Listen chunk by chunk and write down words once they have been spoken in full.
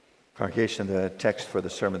Congregation, the text for the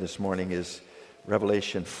sermon this morning is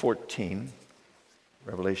Revelation 14.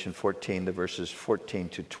 Revelation 14, the verses 14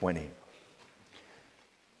 to 20.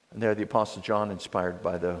 And there the Apostle John, inspired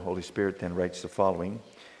by the Holy Spirit, then writes the following.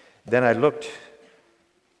 Then I looked,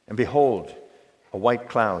 and behold, a white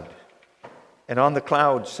cloud. And on the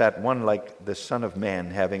cloud sat one like the Son of Man,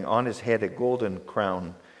 having on his head a golden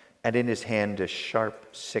crown, and in his hand a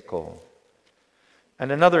sharp sickle. And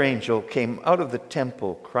another angel came out of the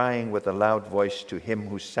temple, crying with a loud voice to him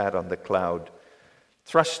who sat on the cloud,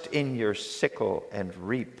 "Thrust in your sickle and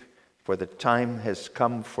reap, for the time has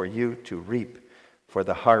come for you to reap, for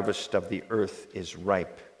the harvest of the earth is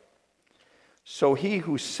ripe." So he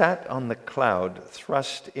who sat on the cloud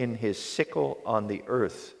thrust in his sickle on the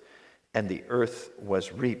earth, and the earth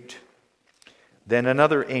was reaped. Then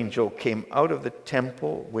another angel came out of the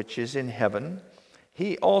temple which is in heaven,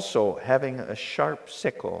 he also having a sharp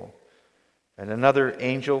sickle. And another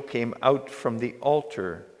angel came out from the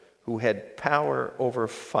altar, who had power over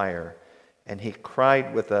fire, and he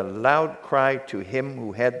cried with a loud cry to him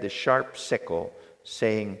who had the sharp sickle,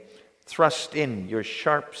 saying, "Thrust in your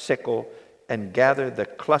sharp sickle and gather the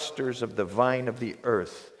clusters of the vine of the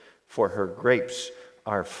earth, for her grapes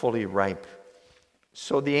are fully ripe."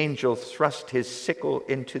 So the angel thrust his sickle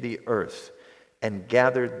into the earth and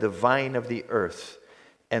gathered the vine of the earth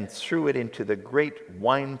and threw it into the great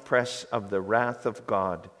winepress of the wrath of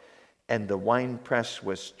God. And the winepress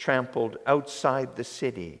was trampled outside the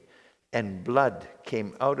city, and blood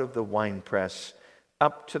came out of the winepress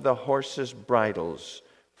up to the horses' bridles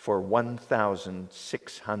for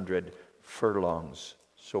 1,600 furlongs.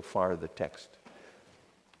 So far the text.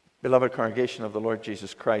 Beloved congregation of the Lord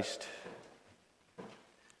Jesus Christ,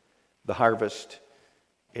 the harvest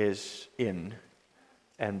is in,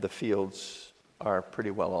 and the fields are pretty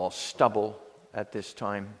well all stubble at this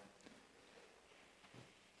time.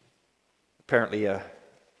 Apparently a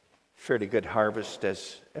fairly good harvest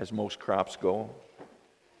as most crops go.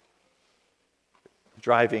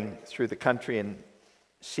 Driving through the country and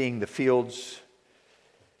seeing the fields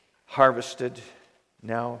harvested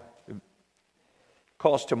now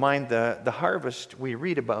calls to mind the harvest we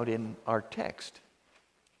read about in our text.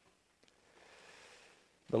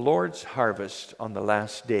 The Lord's harvest on the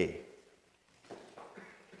last day.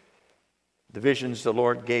 The visions the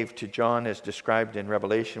Lord gave to John, as described in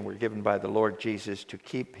Revelation, were given by the Lord Jesus to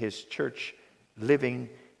keep his church living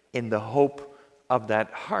in the hope of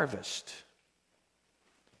that harvest.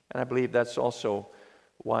 And I believe that's also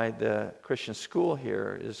why the Christian school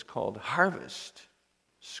here is called Harvest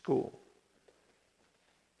School,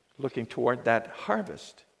 looking toward that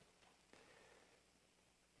harvest.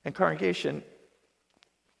 And congregation,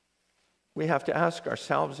 we have to ask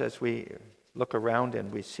ourselves as we look around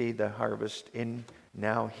and we see the harvest in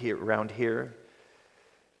now here around here.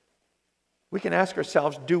 We can ask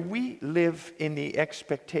ourselves, do we live in the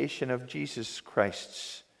expectation of Jesus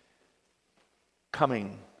Christ's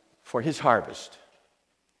coming for his harvest,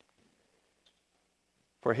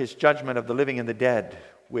 for his judgment of the living and the dead,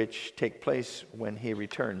 which take place when he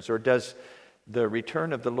returns? Or does the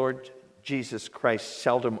return of the Lord Jesus Christ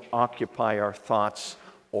seldom occupy our thoughts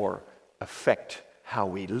or affect how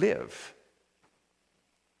we live?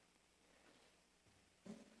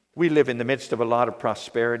 We live in the midst of a lot of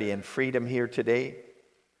prosperity and freedom here today,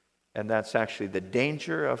 and that's actually the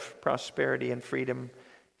danger of prosperity and freedom,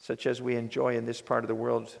 such as we enjoy in this part of the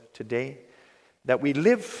world today, that we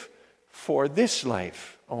live for this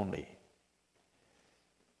life only,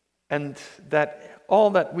 and that all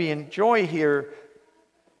that we enjoy here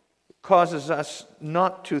causes us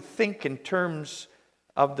not to think in terms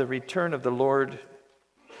of the return of the Lord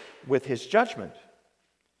with his judgment.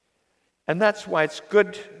 And that's why it's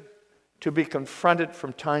good to be confronted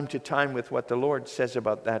from time to time with what the Lord says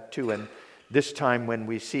about that too. And this time when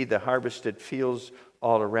we see the harvested fields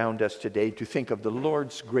all around us today, to think of the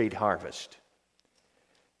Lord's great harvest.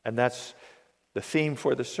 And that's the theme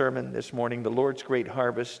for the sermon this morning, the Lord's great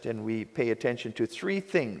harvest. And we pay attention to three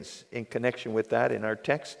things in connection with that in our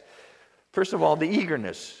text. First of all, the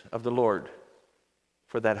eagerness of the Lord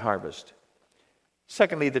for that harvest.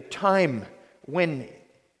 Secondly, the time when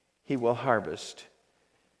he will harvest.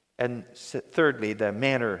 And thirdly, the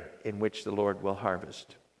manner in which the Lord will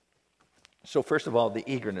harvest. So first of all, the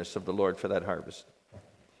eagerness of the Lord for that harvest.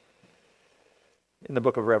 In the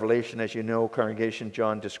book of Revelation, as you know, congregation,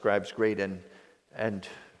 John describes great and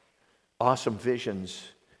awesome visions,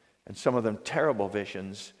 and some of them terrible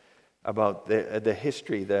visions, about the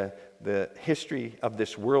history, the history of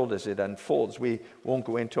this world as it unfolds. We won't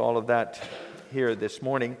go into all of that here this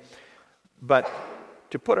morning, but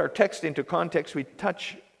to put our text into context, we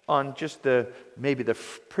touch on just maybe the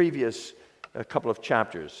previous couple of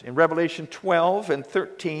chapters. In Revelation 12 and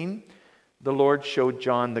 13, the Lord showed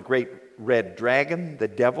John the great red dragon, the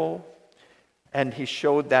devil, and he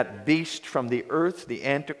showed that beast from the earth, the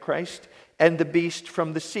Antichrist, and the beast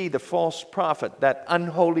from the sea, the false prophet, that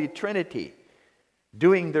unholy trinity,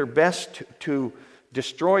 doing their best to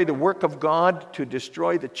destroy the work of God, to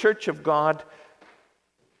destroy the church of God,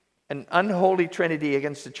 an unholy trinity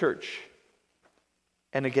against the church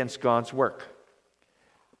and against God's work.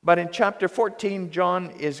 But in chapter 14, John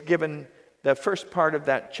is given, the first part of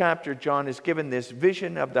that chapter, John is given this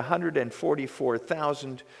vision of the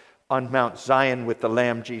 144,000 on Mount Zion with the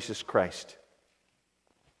Lamb, Jesus Christ.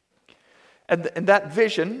 And that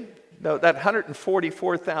vision, that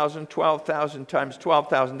 144,000, 12,000 times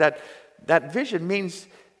 12,000, that vision means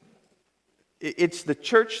it's the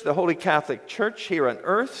church, the Holy Catholic Church here on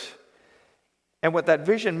earth. And what that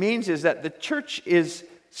vision means is that the church is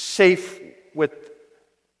safe with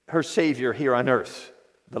her Savior here on earth.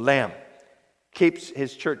 The Lamb keeps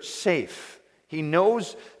his church safe. He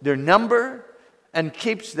knows their number and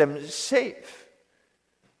keeps them safe.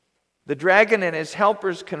 The dragon and his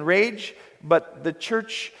helpers can rage, but the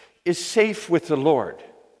church is safe with the Lord.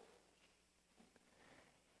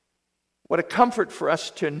 What a comfort for us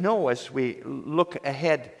to know as we look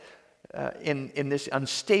ahead in this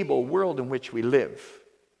unstable world in which we live.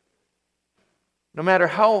 No matter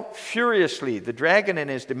how furiously the dragon and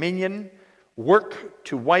his dominion work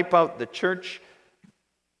to wipe out the church,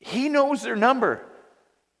 he knows their number,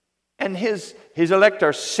 and his elect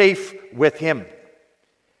are safe with him.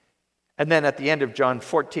 And then at the end of John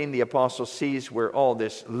 14, the apostle sees where all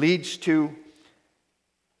this leads to,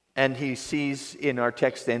 and he sees in our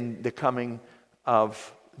text then the coming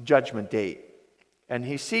of Judgment Day. And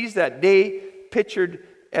he sees that day pictured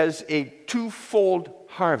as a twofold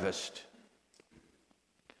harvest.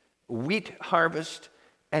 Wheat harvest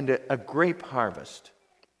and a grape harvest.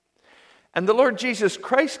 And the Lord Jesus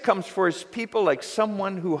Christ comes for his people like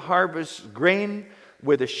someone who harvests grain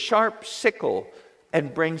with a sharp sickle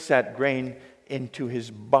and brings that grain into his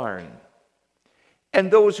barn. And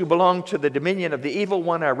those who belong to the dominion of the evil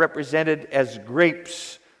one are represented as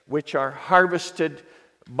grapes, which are harvested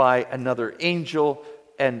by another angel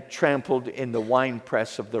and trampled in the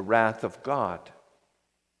winepress of the wrath of God.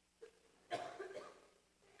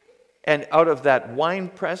 And out of that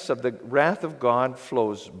winepress of the wrath of God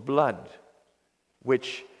flows blood,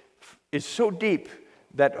 which is so deep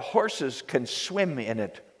that horses can swim in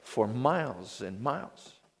it for miles and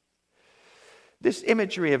miles. This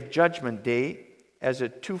imagery of Judgment Day as a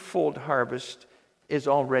twofold harvest is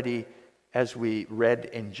already, as we read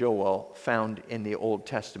in Joel, found in the Old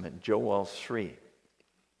Testament, Joel 3.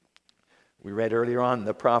 We read earlier on,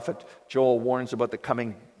 the prophet Joel warns about the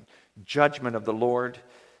coming judgment of the Lord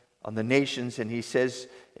on the nations, and he says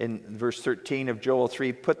in verse 13 of Joel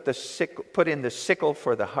 3, put in the sickle,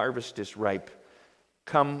 for the harvest is ripe.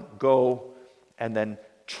 Come, go, and then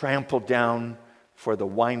trample down, for the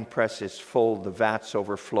winepress is full, the vats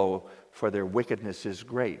overflow, for their wickedness is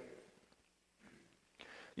great.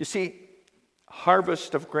 You see,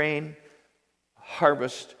 harvest of grain,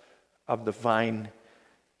 harvest of the vine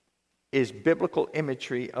is biblical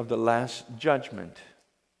imagery of the last judgment.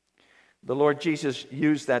 The Lord Jesus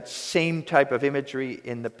used that same type of imagery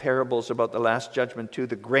in the parables about the last judgment too.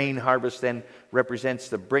 The grain harvest then represents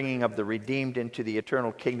the bringing of the redeemed into the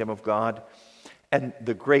eternal kingdom of God. And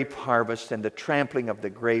the grape harvest and the trampling of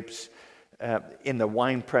the grapes in the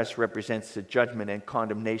winepress represents the judgment and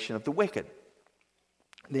condemnation of the wicked.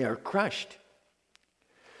 They are crushed.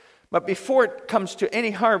 But before it comes to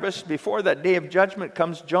any harvest, before that day of judgment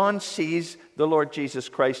comes, John sees the Lord Jesus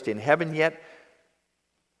Christ in heaven yet,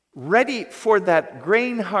 ready for that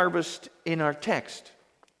grain harvest in our text.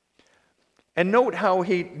 And note how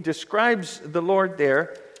he describes the Lord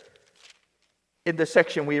there in the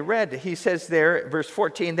section we read. He says there, verse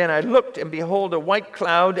 14, then I looked, and behold, a white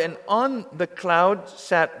cloud, and on the cloud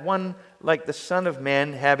sat one like the Son of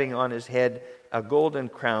Man, having on his head a golden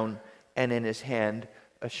crown, and in his hand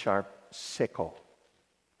a sharp sickle.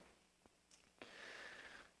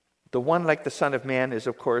 The one like the Son of Man is,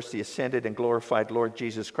 of course, the ascended and glorified Lord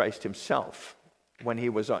Jesus Christ himself. When he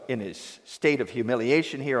was in his state of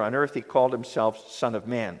humiliation here on earth, he called himself Son of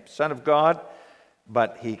Man, Son of God,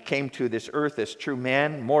 but he came to this earth as true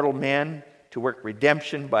man, mortal man, to work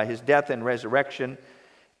redemption by his death and resurrection.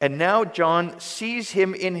 And now John sees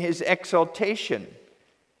him in his exaltation.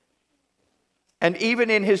 And even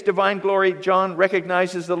in his divine glory, John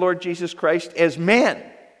recognizes the Lord Jesus Christ as man,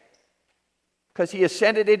 because he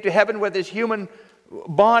ascended into heaven with his human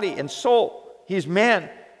body and soul. He's man.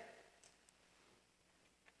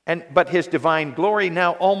 But his divine glory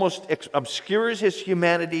now almost obscures his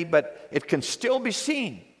humanity, but it can still be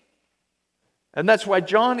seen. And that's why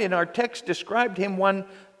John in our text described him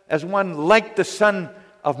as one like the Son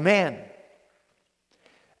of Man.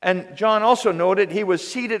 And John also noted he was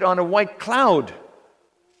seated on a white cloud.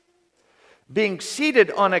 Being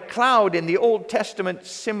seated on a cloud in the Old Testament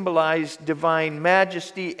symbolized divine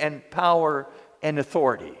majesty and power and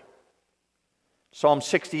authority. Psalm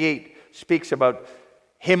 68 speaks about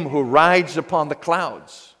him who rides upon the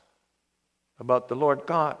clouds, about the Lord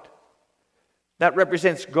God. That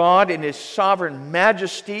represents God in his sovereign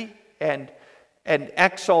majesty and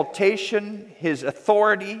exaltation, his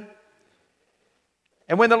authority.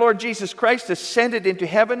 And when the Lord Jesus Christ ascended into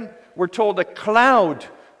heaven, we're told a cloud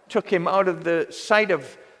took him out of the sight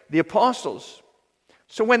of the apostles.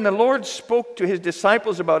 So when the Lord spoke to his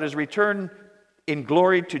disciples about his return in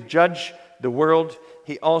glory to judge the world,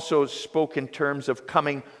 he also spoke in terms of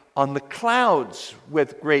coming on the clouds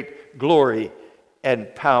with great glory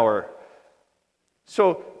and power.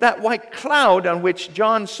 So that white cloud on which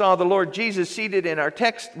John saw the Lord Jesus seated in our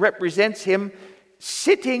text represents him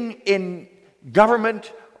sitting in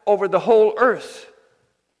government over the whole earth.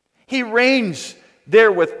 He reigns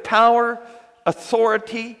there with power,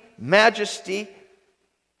 authority, majesty,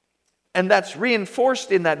 and that's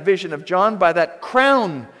reinforced in that vision of John by that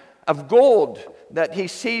crown of gold that he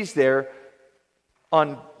sees there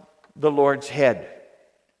on the Lord's head.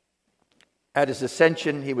 At his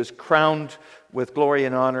ascension, he was crowned with glory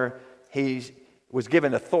and honor. He was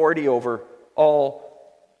given authority over all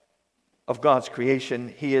of God's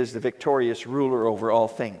creation. He is the victorious ruler over all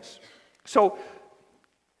things. So,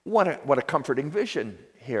 what a comforting vision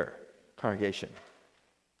here, congregation,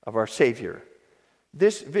 of our Savior.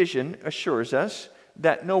 This vision assures us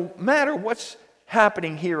that no matter what's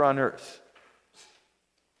happening here on earth,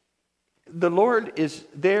 the Lord is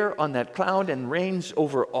there on that cloud and reigns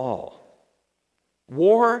over all.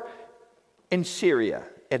 War in Syria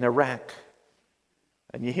and Iraq,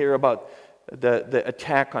 and you hear about the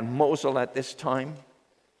attack on Mosul at this time.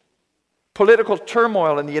 Political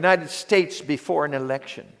turmoil in the United States before an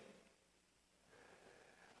election.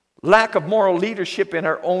 Lack of moral leadership in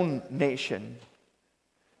our own nation.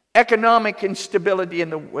 Economic instability in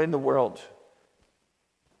the world.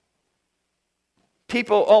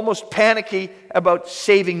 People almost panicky about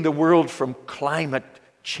saving the world from climate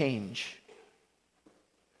change.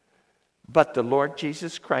 But the Lord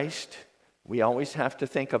Jesus Christ, we always have to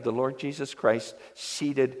think of the Lord Jesus Christ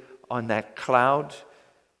seated on that cloud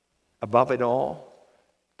above it all,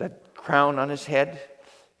 that crown on his head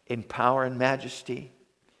in power and majesty,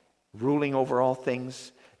 ruling over all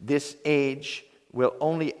things. This age will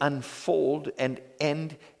only unfold and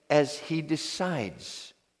end as he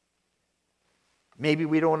decides. Maybe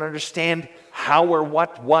we don't understand how or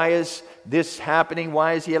what, why is this happening,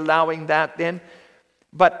 why is he allowing that then?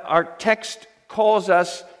 But our text calls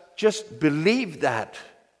us just believe that.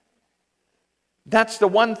 That's the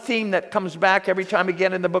one theme that comes back every time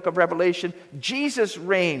again in the book of Revelation. Jesus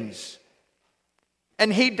reigns.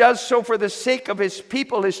 And he does so for the sake of his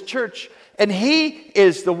people, his church. And he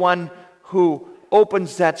is the one who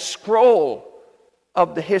opens that scroll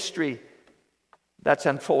of the history that's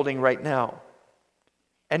unfolding right now.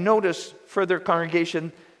 And notice, further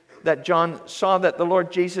congregation, that John saw that the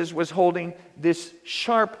Lord Jesus was holding this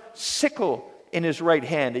sharp sickle in his right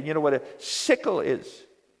hand. And you know what a sickle is?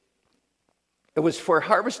 It was for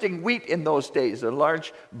harvesting wheat in those days, a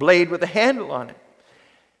large blade with a handle on it.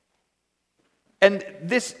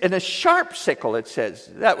 And a sharp sickle, it says,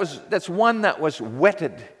 that's one that was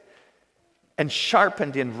whetted and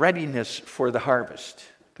sharpened in readiness for the harvest.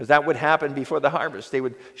 Because that would happen before the harvest. They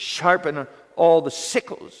would sharpen all the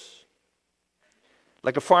sickles.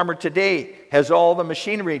 Like a farmer today has all the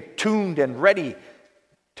machinery tuned and ready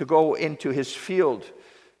to go into his field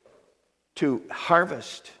to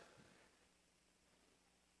harvest.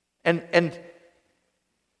 And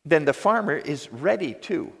then the farmer is ready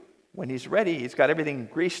too. When he's ready, he's got everything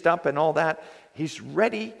greased up and all that. He's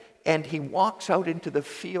ready, and he walks out into the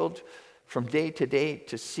field from day to day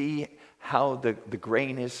to see how the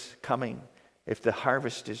grain is coming. If the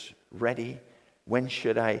harvest is ready, when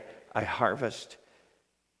should I harvest?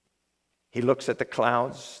 He looks at the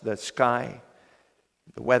clouds, the sky,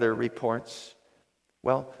 the weather reports.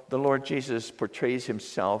 Well, the Lord Jesus portrays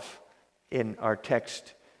himself in our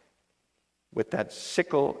text with that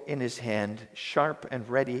sickle in his hand, sharp and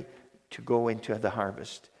ready to go into the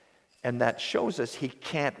harvest. And that shows us he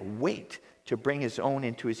can't wait to bring his own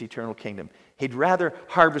into his eternal kingdom. He'd rather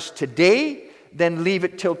harvest today than leave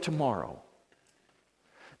it till tomorrow.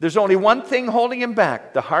 There's only one thing holding him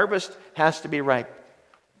back. The harvest has to be ripe.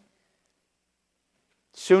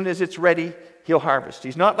 Soon as it's ready, he'll harvest.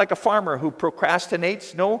 He's not like a farmer who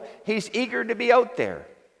procrastinates. No, he's eager to be out there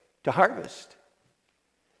to harvest.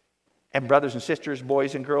 And brothers and sisters,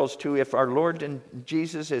 boys and girls too, if our Lord and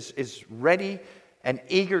Jesus is ready and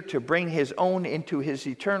eager to bring his own into his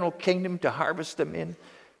eternal kingdom to harvest them in,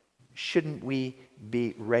 shouldn't we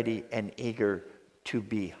be ready and eager to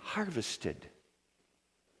be harvested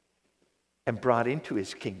and brought into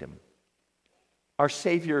his kingdom? Our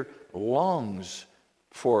Savior longs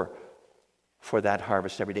for that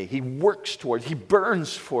harvest every day. He works towards, he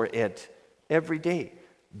burns for it every day.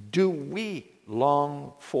 Do we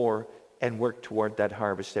long for and work toward that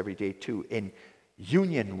harvest every day too, in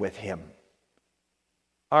union with him?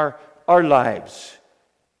 Our lives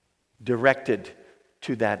directed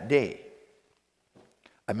to that day.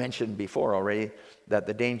 I mentioned before already that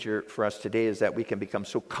the danger for us today is that we can become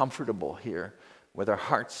so comfortable here with our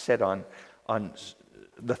hearts set on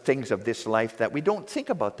the things of this life that we don't think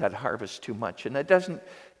about that harvest too much, and it doesn't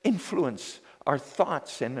influence our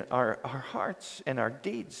thoughts and our hearts and our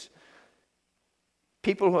deeds.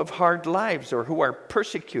 People who have hard lives or who are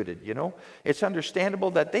persecuted, it's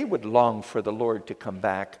understandable that they would long for the Lord to come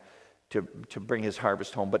back to bring his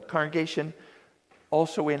harvest home. But congregation,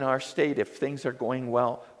 also in our state, if things are going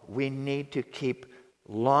well, we need to keep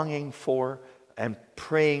longing for and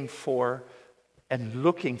praying for and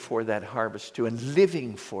looking for that harvest too, and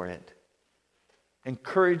living for it.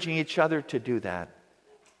 Encouraging each other to do that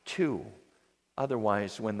too.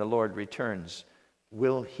 Otherwise, when the Lord returns,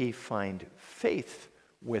 will he find faith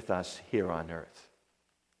with us here on earth?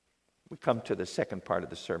 We come to the second part of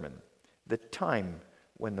the sermon, the time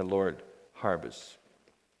when the Lord harvests.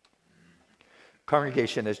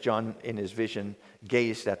 Congregation, as John in his vision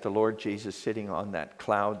gazed at the Lord Jesus sitting on that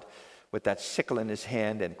cloud with that sickle in his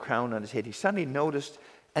hand and crown on his head, he suddenly noticed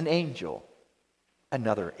an angel,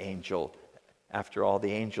 another angel, after all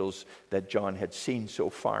the angels that John had seen so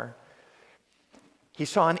far. He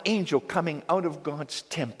saw an angel coming out of God's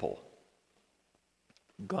temple,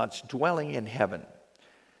 God's dwelling in heaven.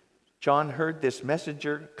 John heard this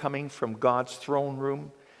messenger coming from God's throne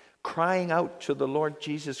room, crying out to the Lord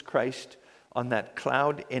Jesus Christ on that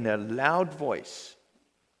cloud in a loud voice.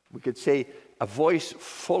 We could say a voice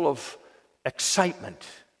full of excitement.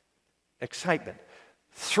 Excitement.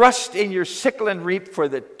 Thrust in your sickle and reap, for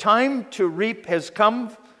the time to reap has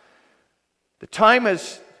come. The time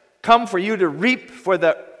has come for you to reap, for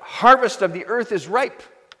the harvest of the earth is ripe.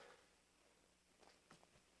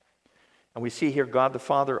 And we see here God the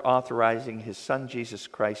Father authorizing his Son Jesus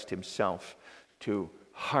Christ himself to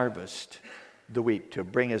harvest the wheat, to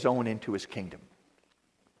bring his own into his kingdom.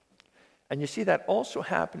 And you see that also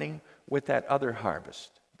happening with that other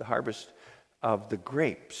harvest, the harvest of the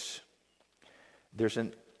grapes. There's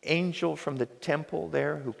an angel from the temple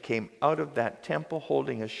there who came out of that temple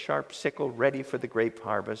holding a sharp sickle ready for the grape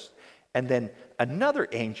harvest. And then another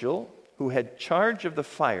angel who had charge of the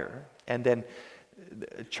fire, and then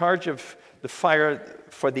charge of the fire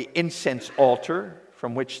for the incense altar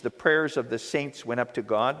from which the prayers of the saints went up to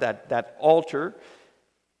God. That altar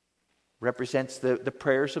represents the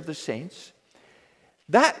prayers of the saints.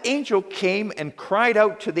 That angel came and cried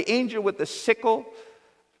out to the angel with the sickle,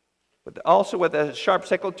 but also with a sharp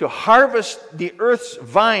sickle, to harvest the earth's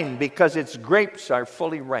vine because its grapes are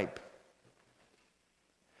fully ripe.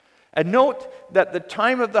 And note that the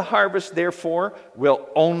time of the harvest, therefore, will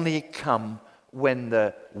only come when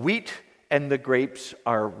the wheat and the grapes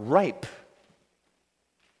are ripe,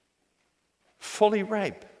 fully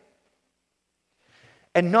ripe,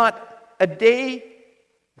 and not a day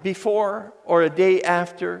before or a day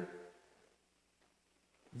after.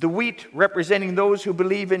 The wheat, representing those who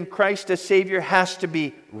believe in Christ as Savior, has to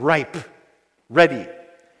be ripe, ready.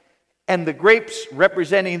 And the grapes,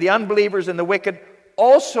 representing the unbelievers and the wicked,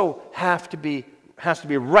 also has to be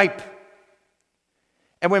ripe.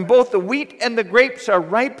 And when both the wheat and the grapes are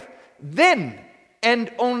ripe, then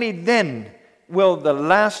and only then will the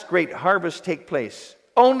last great harvest take place.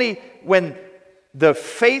 Only when the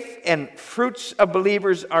faith and fruits of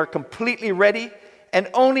believers are completely ready, and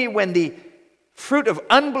only when the fruit of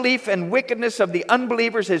unbelief and wickedness of the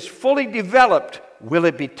unbelievers is fully developed will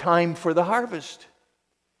it be time for the harvest.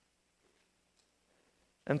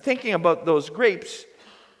 And thinking about those grapes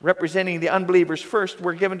representing the unbelievers first,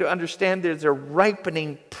 we're given to understand there's a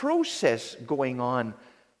ripening process going on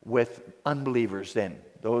with unbelievers then,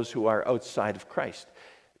 those who are outside of Christ.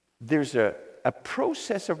 There's a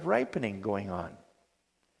process of ripening going on.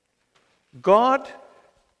 God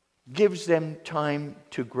gives them time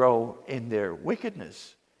to grow in their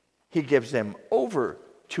wickedness. He gives them over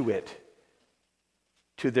to it,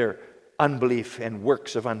 to their unbelief and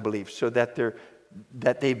works of unbelief, so that their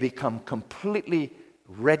that they become completely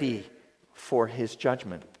ready for his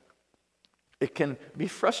judgment. It can be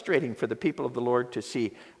frustrating for the people of the Lord to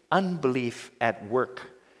see unbelief at work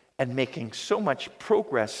and making so much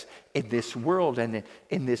progress in this world and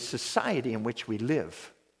in this society in which we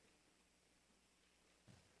live.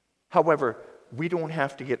 However, we don't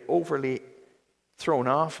have to get overly thrown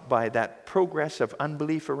off by that progress of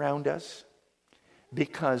unbelief around us,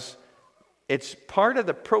 because it's part of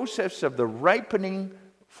the process of the ripening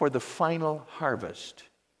for the final harvest.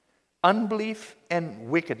 Unbelief and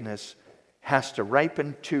wickedness has to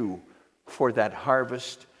ripen too for that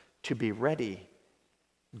harvest to be ready.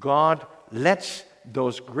 God lets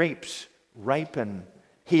those grapes ripen.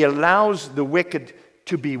 He allows the wicked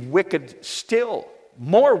to be wicked still,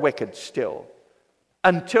 more wicked still,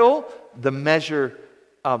 until the measure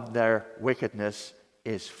of their wickedness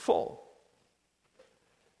is full.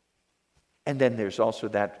 And then there's also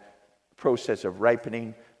that process of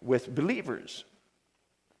ripening with believers.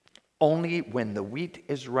 Only when the wheat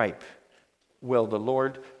is ripe will the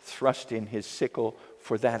Lord thrust in his sickle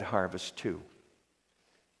for that harvest too,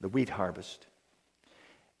 the wheat harvest.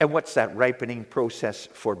 And what's that ripening process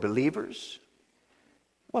for believers?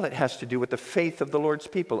 Well, it has to do with the faith of the Lord's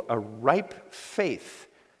people. A ripe faith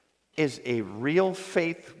is a real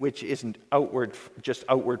faith which isn't just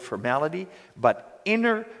outward formality, but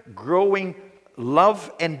inner growing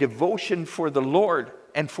love and devotion for the Lord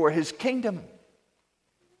and for his kingdom.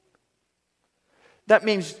 That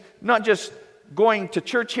means not just going to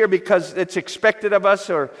church here because it's expected of us,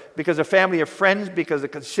 or because a family of friends, because a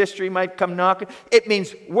consistory might come knocking. It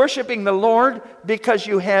means worshiping the Lord because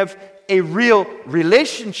you have a real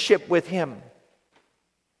relationship with him.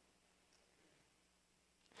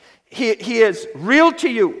 He is real to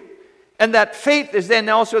you. And that faith is then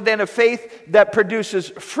also a faith that produces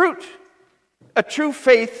fruit. A true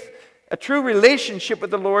faith, a true relationship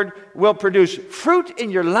with the Lord will produce fruit in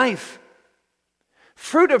your life.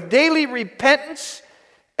 Fruit of daily repentance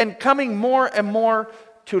and coming more and more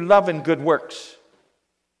to love and good works.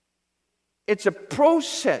 It's a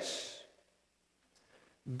process.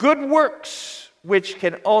 Good works which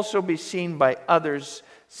can also be seen by others.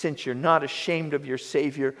 Since you're not ashamed of your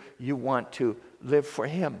Savior, you want to live for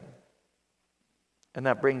him. And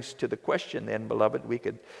that brings to the question then, beloved,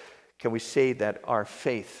 can we say that our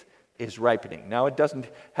faith is ripening? Now, it doesn't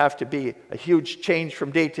have to be a huge change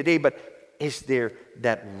from day to day, but is there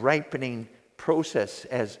that ripening process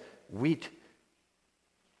as wheat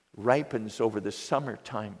ripens over the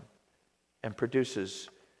summertime and produces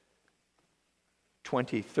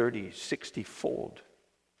 20, 30, 60-fold?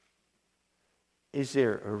 Is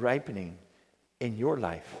there a ripening in your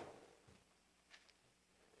life?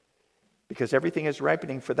 Because everything is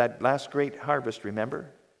ripening for that last great harvest, remember?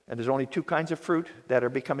 And there's only two kinds of fruit that are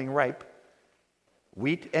becoming ripe: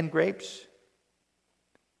 wheat and grapes.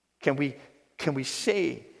 Can we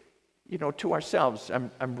say, to ourselves,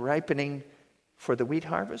 I'm ripening for the wheat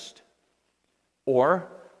harvest? Or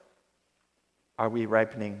are we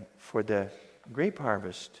ripening for the grape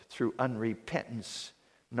harvest through unrepentance,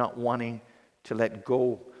 not wanting to let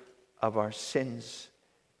go of our sins?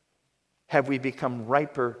 Have we become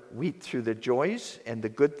riper wheat through the joys and the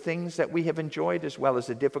good things that we have enjoyed, as well as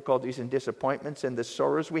the difficulties and disappointments and the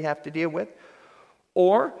sorrows we have to deal with?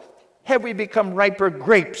 Or have we become riper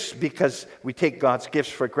grapes because we take God's gifts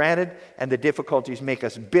for granted and the difficulties make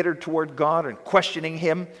us bitter toward God and questioning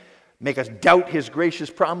him, make us doubt his gracious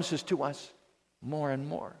promises to us more and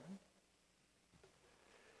more?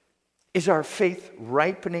 Is our faith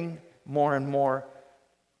ripening more and more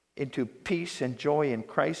into peace and joy in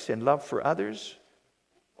Christ and love for others?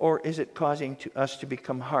 Or is it causing us to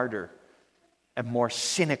become harder and more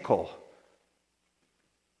cynical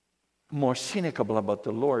about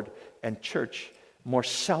the Lord and church, more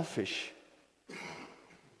selfish?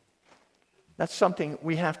 That's something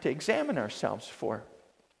we have to examine ourselves for,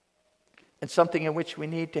 and something in which we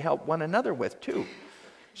need to help one another with too,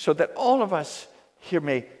 so that all of us here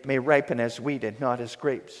may ripen as wheat and not as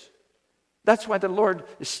grapes. That's why the Lord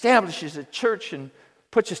establishes a church and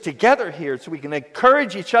puts us together here, so we can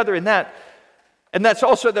encourage each other in that. And that's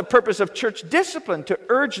also the purpose of church discipline, to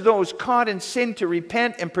urge those caught in sin to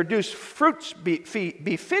repent and produce fruits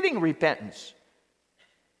befitting repentance.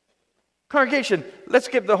 Congregation, let's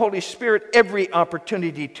give the Holy Spirit every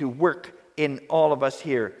opportunity to work in all of us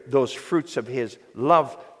here those fruits of his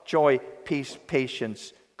love, joy, peace,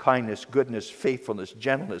 patience, kindness, goodness, faithfulness,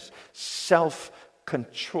 gentleness,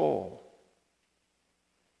 self-control.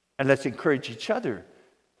 And let's encourage each other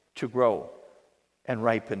to grow and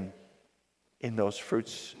ripen in those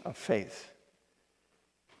fruits of faith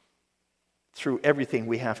through everything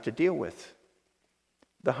we have to deal with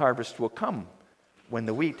The harvest will come when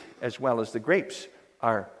the wheat as well as the grapes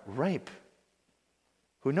are ripe.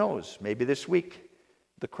 Who knows? Maybe this week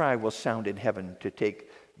the cry will sound in heaven to take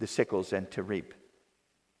the sickles and to reap.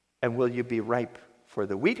 And will you be ripe for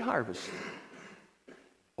the wheat harvest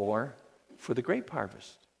or for the grape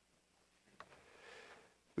harvest?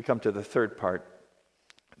 We come to the third part,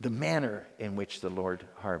 the manner in which the Lord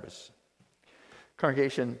harvests.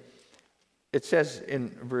 Congregation, it says in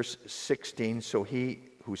verse 16, so he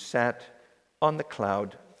who sat on the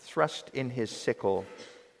cloud thrust in his sickle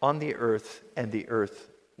on the earth, and the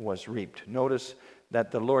earth was reaped. Notice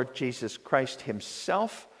that the Lord Jesus Christ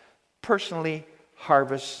himself personally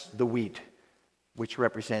harvests the wheat, which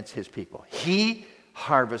represents his people. He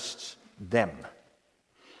harvests them.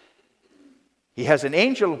 He has an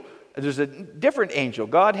angel, there's a different angel.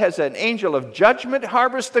 God has an angel of judgment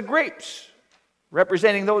harvest the grapes,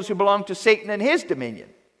 representing those who belong to Satan and his dominion.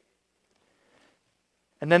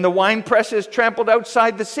 And then the winepress is trampled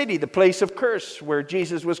outside the city, the place of curse where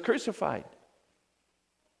Jesus was crucified.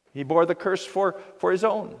 He bore the curse for his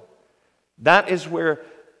own. That is where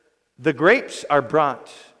the grapes are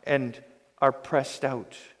brought and are pressed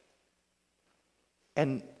out.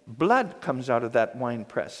 And blood comes out of that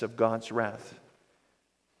winepress of God's wrath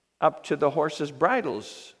up to the horses'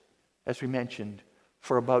 bridles, as we mentioned,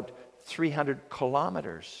 for about 300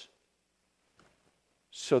 kilometers,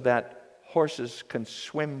 so that horses can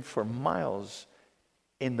swim for miles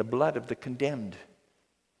in the blood of the condemned.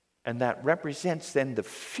 And that represents then the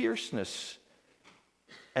fierceness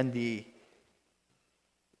and the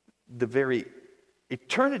very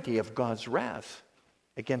eternity of God's wrath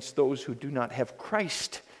against those who do not have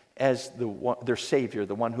Christ as their Savior,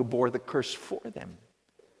 the one who bore the curse for them.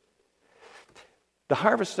 The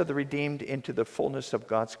harvest of the redeemed into the fullness of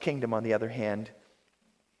God's kingdom, on the other hand,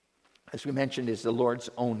 as we mentioned, is the Lord's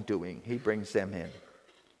own doing. He brings them in.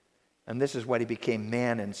 And this is what he became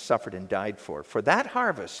man and suffered and died for. For that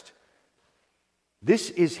harvest, this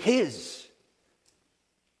is his.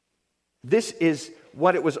 This is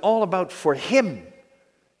what it was all about for him.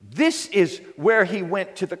 This is where he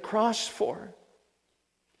went to the cross for.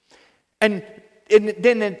 And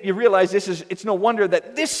then you realize it's no wonder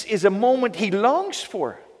that this is a moment he longs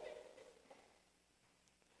for.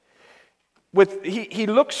 He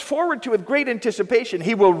looks forward to with great anticipation.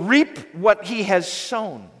 He will reap what he has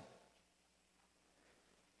sown.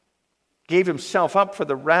 Gave himself up for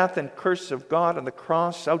the wrath and curse of God on the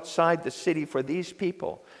cross outside the city for these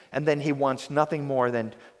people. And then he wants nothing more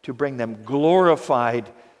than to bring them glorified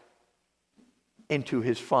into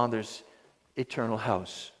his Father's eternal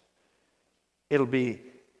house. It'll be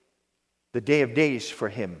the day of days for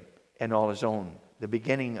him and all his own, the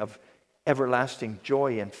beginning of everlasting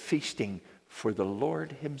joy and feasting for the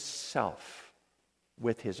Lord himself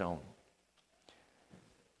with his own.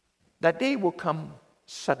 That day will come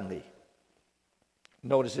suddenly.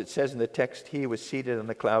 Notice it says in the text, he was seated on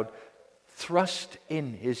the cloud, thrust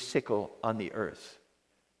in his sickle on the earth.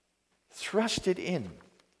 Thrust it in.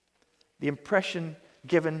 The impression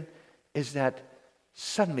given is that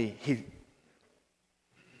suddenly he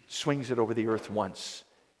swings it over the earth once,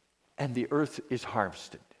 and the earth is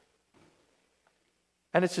harvested.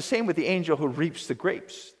 And it's the same with the angel who reaps the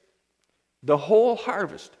grapes. The whole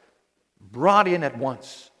harvest brought in at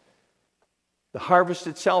once. The harvest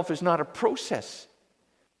itself is not a process.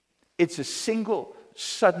 It's a single,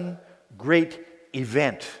 sudden, great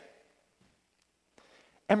event.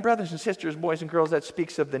 And brothers and sisters, boys and girls, that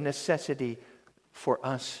speaks of the necessity for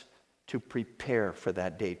us to prepare for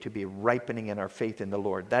that day, to be ripening in our faith in the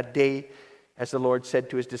Lord. That day, as the Lord said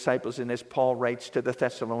to his disciples, and as Paul writes to the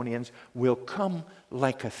Thessalonians, will come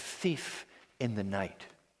like a thief in the night.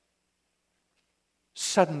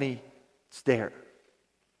 Suddenly, it's there,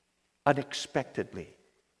 unexpectedly.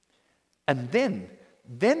 And then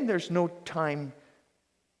there's no time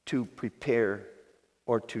to prepare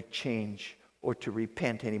or to change or to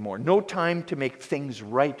repent anymore. No time to make things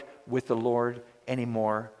right with the Lord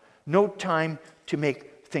anymore. No time to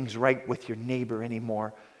make things right with your neighbor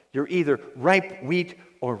anymore. You're either ripe wheat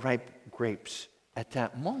or ripe grapes at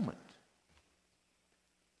that moment.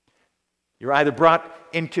 You're either brought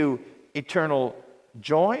into eternal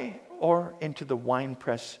joy or into the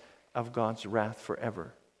winepress of God's wrath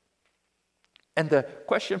forever. And the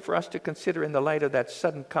question for us to consider in the light of that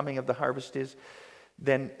sudden coming of the harvest is,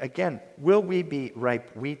 then again, will we be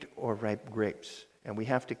ripe wheat or ripe grapes? And we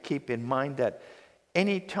have to keep in mind that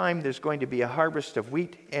any time there's going to be a harvest of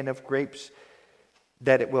wheat and of grapes,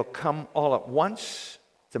 that it will come all at once,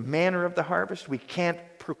 the manner of the harvest. We can't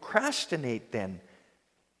procrastinate then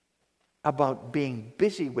about being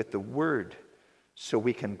busy with the Word so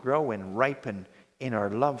we can grow and ripen in our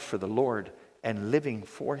love for the Lord and living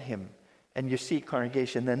for Him. And you see,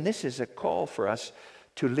 congregation, then this is a call for us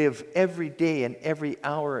to live every day and every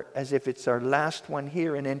hour as if it's our last one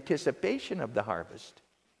here in anticipation of the harvest.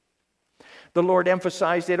 The Lord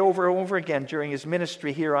emphasized it over and over again during His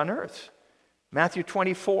ministry here on earth. Matthew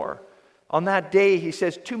 24, on that day, He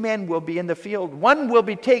says, 2 men will be in the field. One will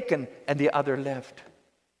be taken and the other left.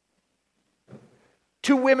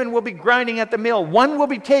 2 women will be grinding at the mill. One will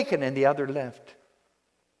be taken and the other left.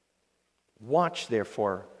 Watch,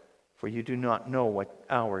 therefore, for you do not know what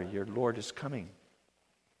hour your Lord is coming.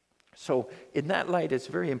 So in that light, it's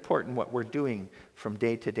very important what we're doing from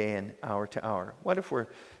day to day and hour to hour. What if we're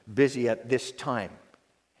busy at this time?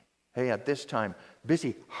 Hey, at this time,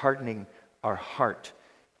 busy hardening our heart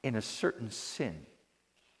in a certain sin.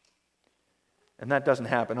 And that doesn't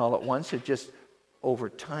happen all at once. It just over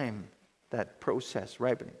time, that process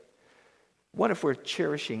ripening. What if we're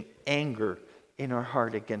cherishing anger in our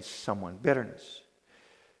heart against someone, bitterness?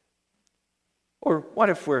 Or what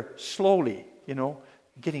if we're slowly,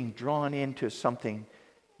 getting drawn into something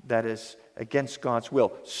that is against God's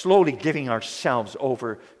will, slowly giving ourselves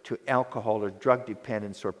over to alcohol or drug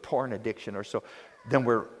dependence or porn addiction or so, then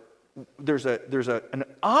there's an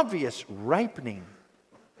obvious ripening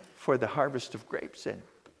for the harvest of grapes in.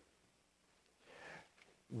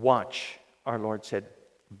 Watch, our Lord said,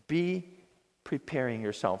 be preparing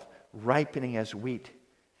yourself, ripening as wheat,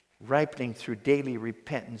 ripening through daily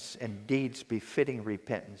repentance and deeds befitting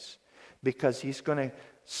repentance, because He's going to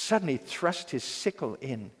suddenly thrust His sickle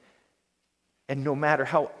in. And no matter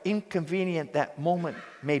how inconvenient that moment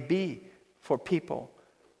may be for people,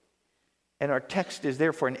 and our text is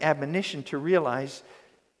therefore an admonition to realize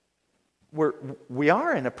we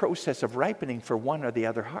are in a process of ripening for one or the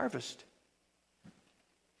other harvest.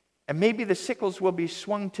 And maybe the sickles will be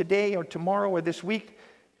swung today or tomorrow or this week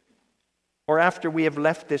or after we have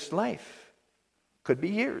left this life. Could be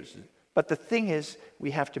years. But the thing is,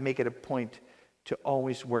 we have to make it a point to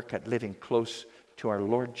always work at living close to our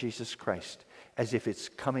Lord Jesus Christ as if it's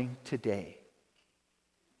coming today.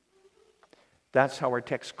 That's how our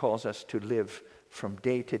text calls us to live from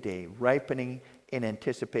day to day, ripening in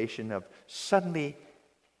anticipation of suddenly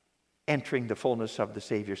entering the fullness of the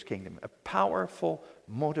Savior's kingdom. A powerful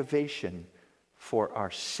motivation for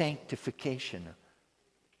our sanctification.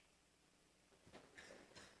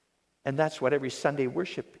 And that's what every Sunday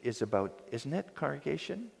worship is about, isn't it,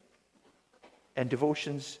 congregation? And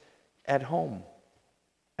devotions at home.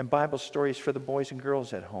 And Bible stories for the boys and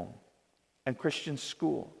girls at home. And Christian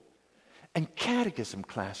school. And catechism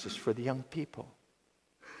classes for the young people.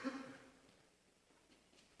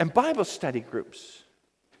 And Bible study groups.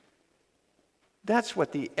 That's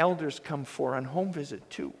what the elders come for on home visit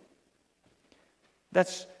too.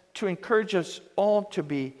 That's to encourage us all to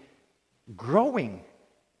be growing,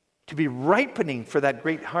 to be ripening for that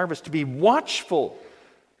great harvest, to be watchful.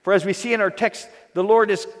 For as we see in our text, the Lord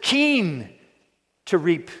is keen to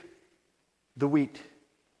reap the wheat.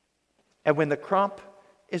 And when the crop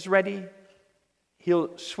is ready,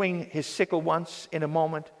 He'll swing His sickle once in a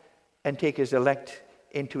moment and take His elect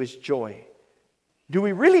into His joy. Do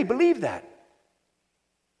we really believe that?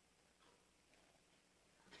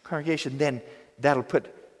 Congregation, then that'll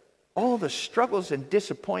put all the struggles and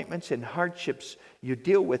disappointments and hardships you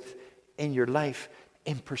deal with in your life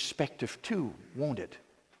in perspective too, won't it?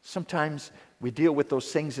 Sometimes we deal with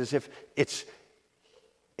those things as if it's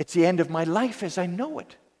the end of my life as I know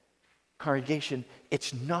it. Congregation,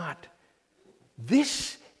 it's not.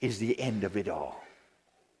 This is the end of it all.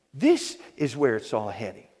 This is where it's all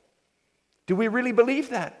heading. Do we really believe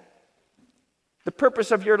that? The purpose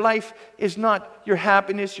of your life is not your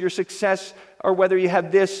happiness, your success, or whether you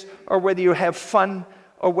have this, or whether you have fun,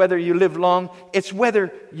 or whether you live long. It's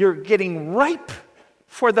whether you're getting ripe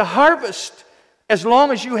for the harvest as long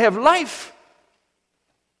as you have life.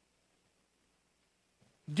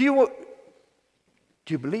 Do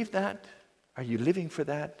you believe that? Are you living for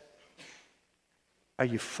that? Are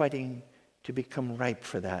you fighting to become ripe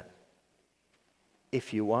for that?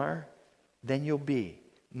 If you are, then you'll be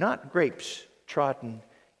not grapes trodden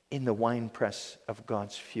in the winepress of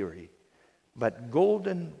God's fury, but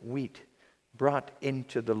golden wheat brought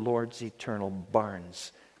into the Lord's eternal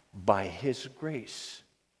barns by His grace.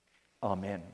 Amen.